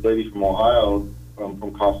Costco, and this lady from Ohio from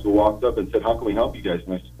Costco walked up and said, "How can we help you guys?"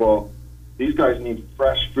 And I said, "Well, these guys need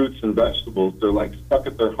fresh fruits and vegetables. They're like stuck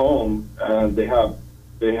at their home, and they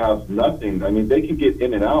have nothing. I mean, they can get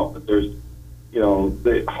in and out, but there's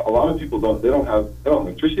a lot of people don't have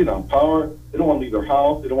electricity, they don't have power, they don't want to leave their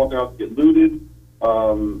house, they don't want their house to get looted.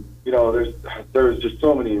 There's just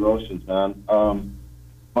so many emotions, man.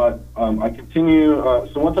 But I continue.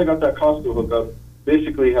 So once I got that Costco hookup,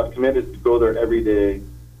 basically have committed to go there every day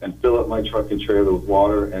and fill up my truck and trailer with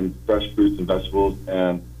water and fresh fruits and vegetables,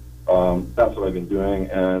 and that's what I've been doing.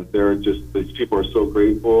 And these people are so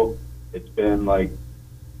grateful. It's been like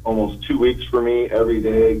almost 2 weeks for me every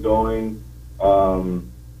day going,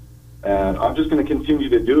 and I'm just going to continue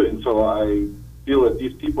to do it until I feel that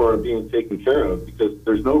these people are being taken care of, because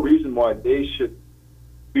there's no reason why they should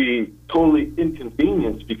be totally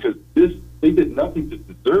inconvenienced, because they did nothing to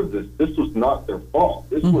deserve this. This was not their fault.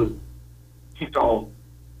 This was,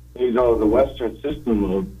 the Western system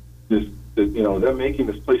of this, them making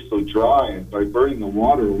this place so dry and diverting the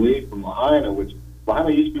water away from Lahaina, which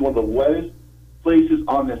Lahaina used to be one of the wettest places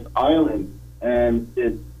on this island, and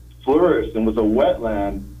it flourished and was a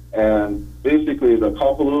wetland. And basically the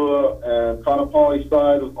Kapalua and Kaanapali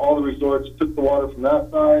side of all the resorts took the water from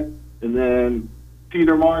that side, and then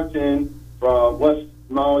Peter Martin from West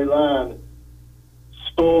Maui land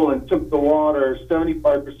stole and took the water,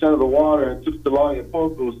 75% of the water, and took it to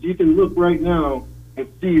Laniapoko. So you can look right now and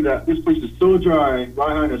see that this place is so dry,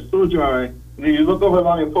 Lahaina is so dry. And then you look over at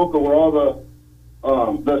Laniapoko where all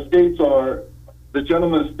the estates are, the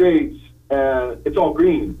gentleman estates, and it's all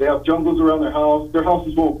green. They have jungles around their house. Their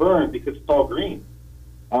houses won't burn because it's all green.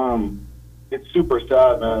 It's super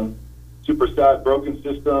sad, man. Super sad, broken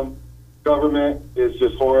system. Government is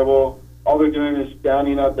just horrible. All they're doing is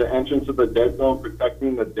standing at the entrance of the dead zone,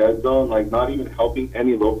 protecting the dead zone, like not even helping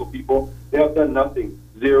any local people. They have done nothing.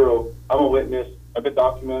 Zero. I'm a witness. I've been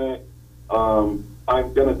documenting it.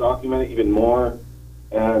 I'm going to document it even more,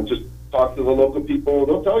 and just talk to the local people.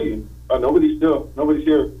 They'll tell you. Nobody's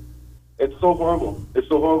here. It's so horrible. It's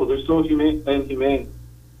so horrible. They're so inhumane.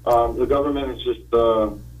 The government is just,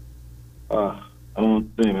 I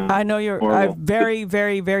don't say, man. I know you're very,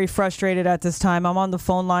 very, very frustrated at this time. I'm on the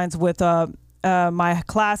phone lines with my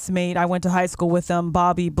classmate. I went to high school with him,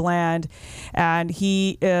 Bobby Bland, and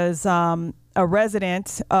he is a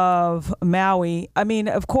resident of Maui. I mean,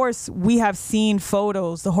 of course, we have seen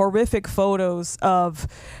photos, the horrific photos of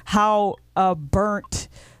how burnt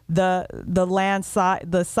the land side,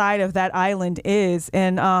 the side of that island is,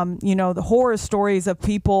 and the horror stories of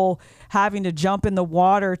people having to jump in the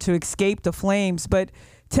water to escape the flames. But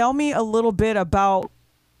tell me a little bit about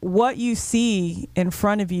what you see in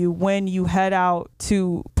front of you when you head out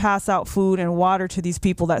to pass out food and water to these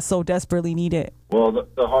people that so desperately need it. Well,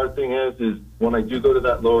 the hard thing is when I do go to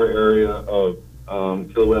that lower area of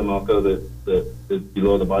Kilauea Malka that is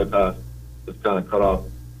below the bypass, it's kind of cut off.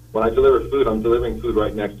 When I deliver food, I'm delivering food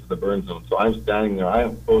right next to the burn zone. So I'm standing there. I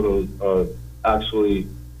have photos of actually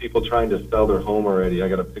people trying to sell their home already. I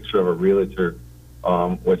got a picture of a realtor,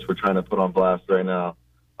 which we're trying to put on blast right now.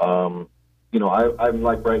 You know, I'm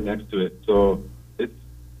like right next to it, so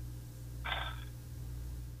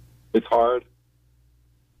it's hard.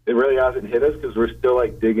 It really hasn't hit us because we're still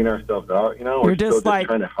like digging ourselves out. You know, You're we're just still like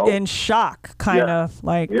trying to help. in shock, kind of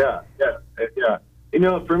like. Yeah. You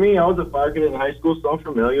know, for me, I was a fire cadet in high school, so I'm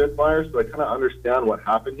familiar with fire, so I kind of understand what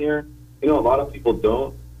happened here. You know, a lot of people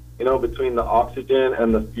don't. You know, between the oxygen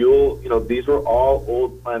and the fuel, you know, these were all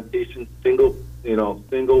old plantations, single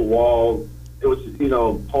wall. It was, you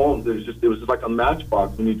know, homes. It was just like a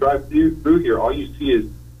matchbox. When you drive through here, all you see is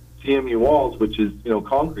CMU walls, which is, you know,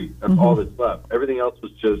 concrete. That's all that's left. Everything else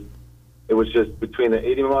was just between the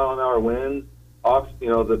 80-mile-an-hour winds, you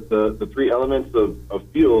know, the three elements of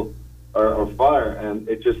fuel or fire, and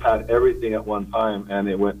it just had everything at one time, and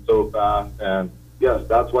it went so fast. And yes,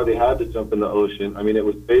 that's why they had to jump in the ocean. I mean, it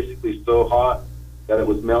was basically so hot that it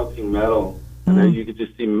was melting metal, and then you could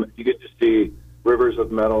just see rivers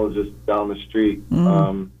of metal just down the street.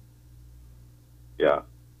 The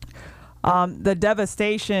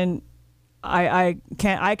devastation, I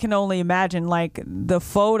can only imagine. Like, the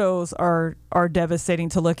photos are devastating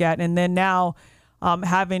to look at, and then now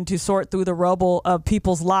having to sort through the rubble of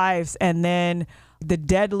people's lives, and then the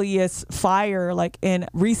deadliest fire like in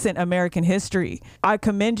recent American history. I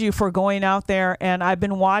commend you for going out there, and I've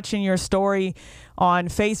been watching your story on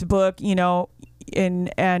Facebook, you know,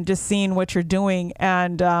 and just seeing what you're doing,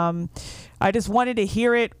 and I just wanted to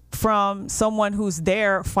hear it from someone who's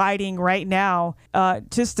there fighting right now,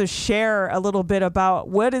 just to share a little bit about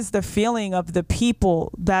what is the feeling of the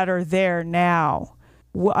people that are there now.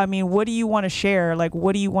 I mean, what do you want to share? Like,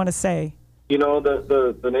 what do you want to say? You know,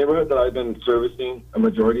 the neighborhood that I've been servicing, a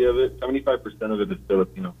majority of it, 75% of it is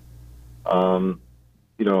Filipino.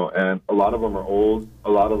 You know, and a lot of them are old.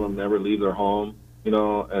 A lot of them never leave their home, you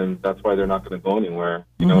know, and that's why they're not going to go anywhere,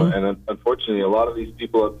 you know. And unfortunately, a lot of these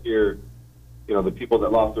people up here, you know, the people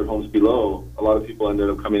that lost their homes below, a lot of people ended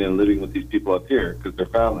up coming in and living with these people up here because they're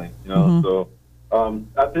family, you know. So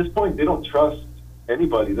at this point, they don't trust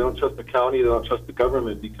anybody. They don't trust the county. They don't trust the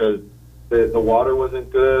government because the water wasn't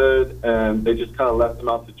good, and they just kind of left them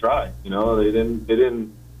out to dry. You know, they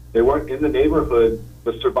weren't in the neighborhood,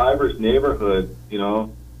 the survivors' neighborhood. You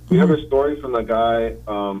know, we have a story from the guy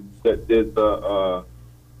that did the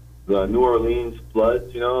New Orleans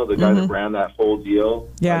floods. You know, the guy that ran that whole deal.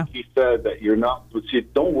 Yeah, like, he said that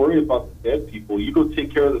don't worry about the dead people. You go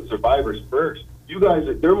take care of the survivors first. You guys,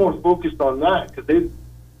 they're more focused on that because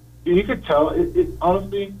you could tell it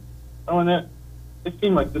honestly, Annette, it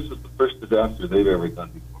seemed like this was the first disaster they've ever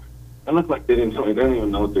done before. It looked like they didn't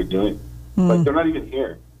even know what they're doing. Like, they're not even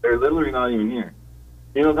here. They're literally not even here.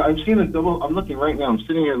 You know, I'm seeing I'm looking right now, I'm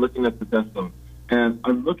sitting here looking at the death zone, and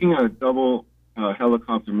I'm looking at a double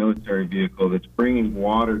helicopter military vehicle that's bringing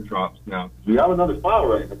water drops now. We have another fire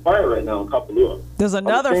right now in Kapalua. There's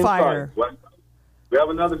another fire. We have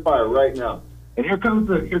another fire right now. And here comes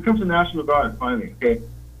the National Guard finally, okay?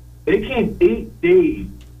 They came 8 days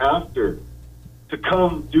after to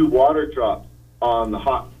come do water drops on the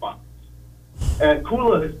hot spots. And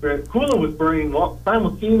Kula was burning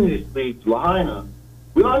simultaneously to Lahaina.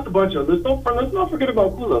 We lost a bunch of, let's not forget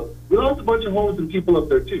about Kula. We lost a bunch of homes and people up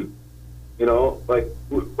there too. You know, like,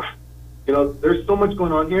 you know, there's so much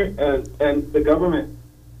going on here, and the government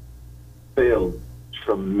failed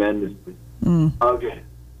tremendously. Okay.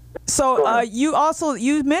 So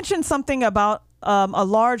you mentioned something about a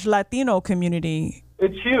large Latino community.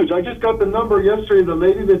 It's huge. I just got the number yesterday. The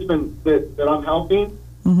lady that I'm helping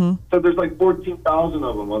said there's like 14,000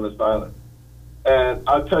 of them on this island. And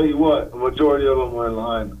I'll tell you what, a majority of them were in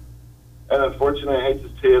Lahaina. And unfortunately, I hate to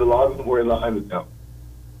say it, a lot of them were in Lahaina town.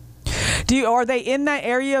 Are they in that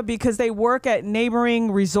area because they work at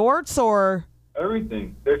neighboring resorts or?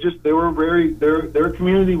 Everything. Their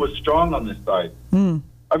community was strong on this side.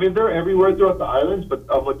 I mean, they're everywhere throughout the islands, but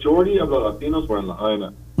a majority of the Latinos were in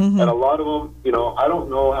Lahaina. And a lot of them, you know, I don't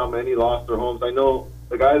know how many lost their homes. I know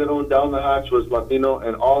the guy that owned Down the Hatch was Latino,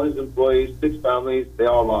 and all his employees, 6 families, they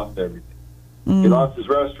all lost everything. He lost his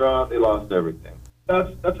restaurant. They lost everything.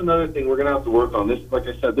 That's another thing we're going to have to work on. This, like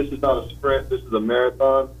I said, this is not a sprint. This is a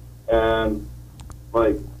marathon. And,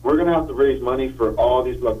 like, we're going to have to raise money for all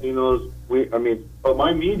these Latinos. But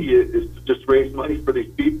my media is to just raise money for these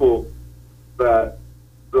people that,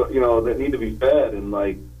 you know, that need to be fed and,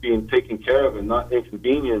 like, being taken care of and not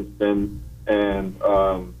inconvenienced and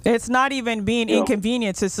it's not even being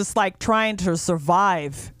inconvenienced. It's just like trying to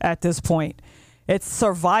survive at this point. It's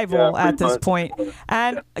survival at this point.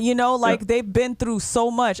 And, you know, like they've been through so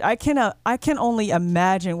much. I can only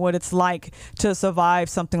imagine what it's like to survive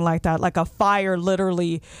something like that, like a fire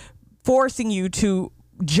literally forcing you to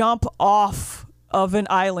jump off of an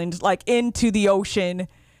island, like into the ocean,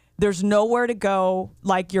 there's nowhere to go.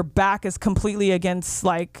 Like your back is completely against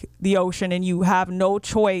like the ocean and you have no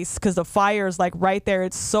choice because the fire is like right there.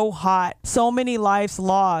 It's so hot. So many lives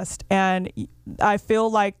lost. And I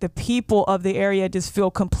feel like the people of the area just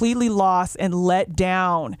feel completely lost and let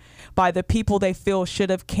down by the people they feel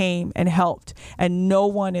should have came and helped. And no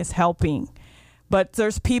one is helping. But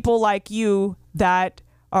there's people like you that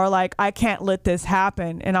are like, I can't let this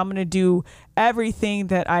happen, and I'm going to do everything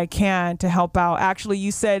that I can to help out. Actually,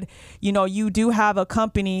 you said, you know, you do have a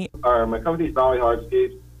company. My company's Maui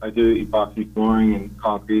Hardscapes. I do epoxy flooring and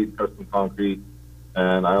concrete, custom concrete,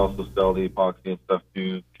 and I also sell the epoxy and stuff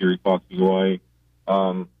to Pure Epoxy Hawaii.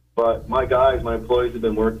 But my guys, my employees have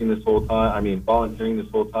been working this whole time, volunteering this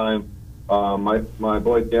whole time. My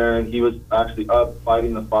boy Darren, he was actually up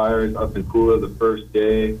fighting the fires up in Kula the first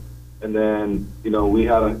day. And then, you know, we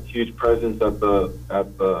had a huge presence at the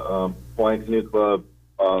Hawaiian Canoe Club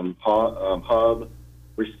hub,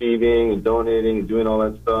 receiving and donating and doing all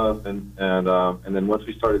that stuff. And then once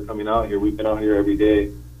we started coming out here, we've been out here every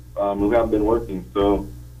day. We haven't been working, so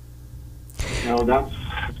you know that's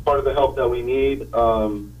part of the help that we need.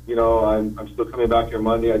 You know, I'm still coming back here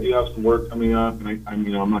Monday. I do have some work coming up, and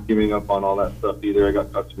I'm not giving up on all that stuff either. I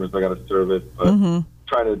got customers I got to service, but.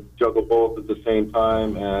 Trying to juggle both at the same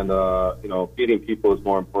time, and you know, feeding people is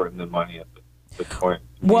more important than money at this point.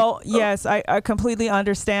 Well, yes, I completely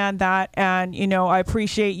understand that, and you know, I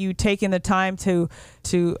appreciate you taking the time to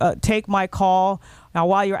take my call. Now,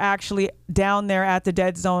 while you're actually down there at the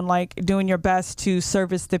dead zone, like doing your best to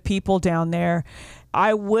service the people down there,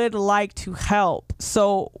 I would like to help.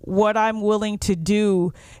 So what I'm willing to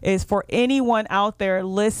do is for anyone out there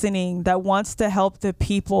listening that wants to help the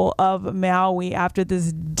people of Maui after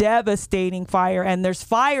this devastating fire, and there's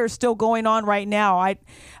fires still going on right now. I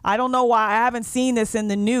don't know why I haven't seen this in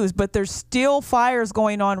the news, but there's still fires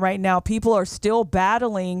going on right now. People are still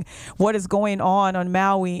battling what is going on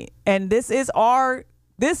Maui. And this is Hawaii.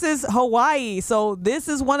 So this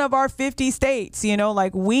is one of our 50 states, you know,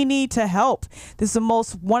 like we need to help. This is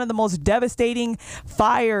one of the most devastating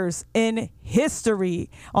fires in history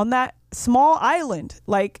on that small island.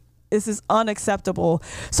 Like, this is unacceptable.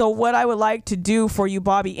 So what I would like to do for you,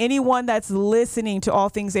 Bobby, anyone that's listening to All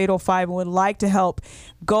Things 805 and would like to help,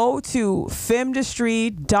 go to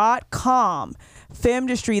femdustry.com.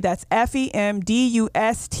 Femdustry, that's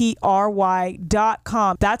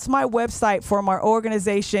FEMDUSTRY.com. That's my website for my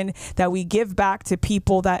organization that we give back to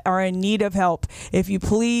people that are in need of help. If you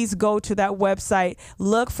please go to that website,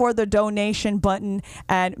 look for the donation button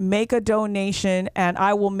and make a donation, and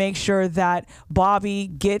I will make sure that Bobby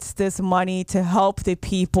gets this money to help the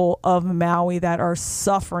people of Maui that are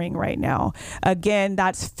suffering right now. Again,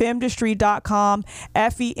 that's femdustry.com,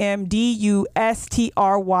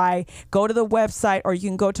 FEMDUSTRY. Go to the website, or you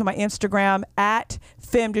can go to my Instagram at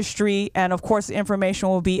Femdustry, and of course the information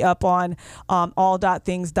will be up on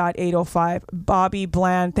all.things.805. Bobby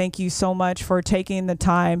Bland, thank you so much for taking the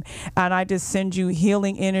time, and I just send you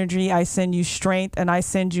healing energy, I send you strength, and I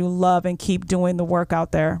send you love, and keep doing the work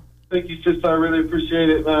out there. Thank you, sister. I really appreciate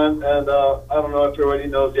it, man. And I don't know if everybody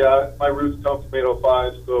knows, my roots come from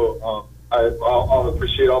 805, so I'll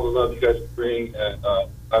appreciate all the love you guys bring, and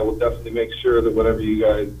I will definitely make sure that whatever you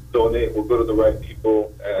guys donate will go to the right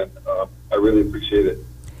people, and I really appreciate it.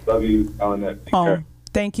 Love you, Alanette. Take care.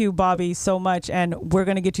 Thank you, Bobby, so much, and we're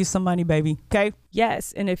going to get you some money, baby, okay?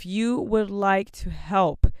 Yes, and if you would like to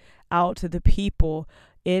help out to the people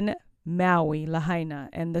in Maui, Lahaina,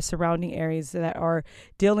 and the surrounding areas that are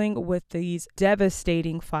dealing with these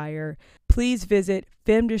devastating fire, please visit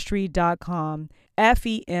femdustry.com,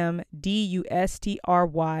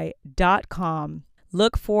 FEMDUSTRY.com.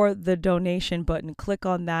 Look for the donation button, click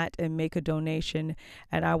on that and make a donation,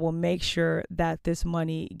 and I will make sure that this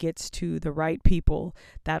money gets to the right people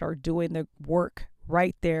that are doing the work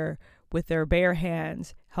right there with their bare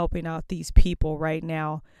hands, helping out these people right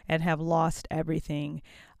now and have lost everything.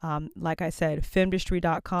 Like I said,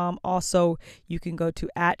 femdustry.com. Also, you can go to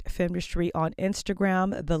 @femdustry on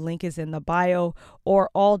Instagram. The link is in the bio, or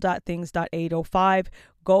all.things.805.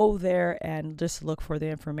 Go there and just look for the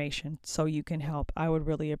information so you can help. I would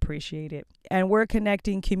really appreciate it. And we're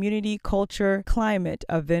connecting community, culture, climate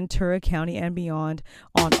of Ventura County and beyond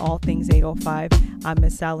on All Things 805. I'm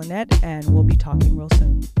Miss Alanette, and we'll be talking real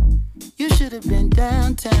soon. You should have been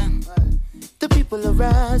downtown. The people are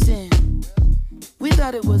rising. We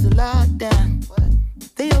thought it was a lockdown.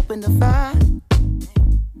 They opened the fire.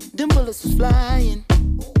 Them bullets was flying.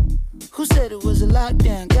 Who Who said it was a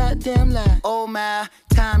lockdown? Goddamn lie. Oh my,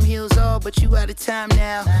 time heals all, but you out of time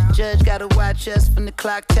now. Judge gotta watch us from the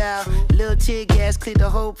clock tower. Little tear gas cleared the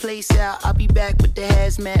whole place out. I'll be back with the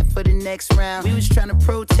hazmat for the next round. We was trying to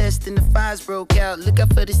protest and the fires broke out. Look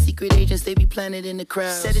out for the secret agents, they be planted in the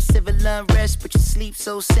crowd. Said it's civil unrest, but you sleep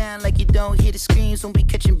so sound like you don't hear the screams when we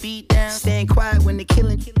catching beat down. Staying quiet when they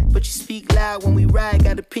killing, but you speak loud when we ride.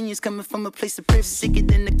 Got opinions coming from a place of privilege. Sicker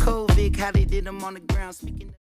than the COVID, how they did them on the ground. Speaking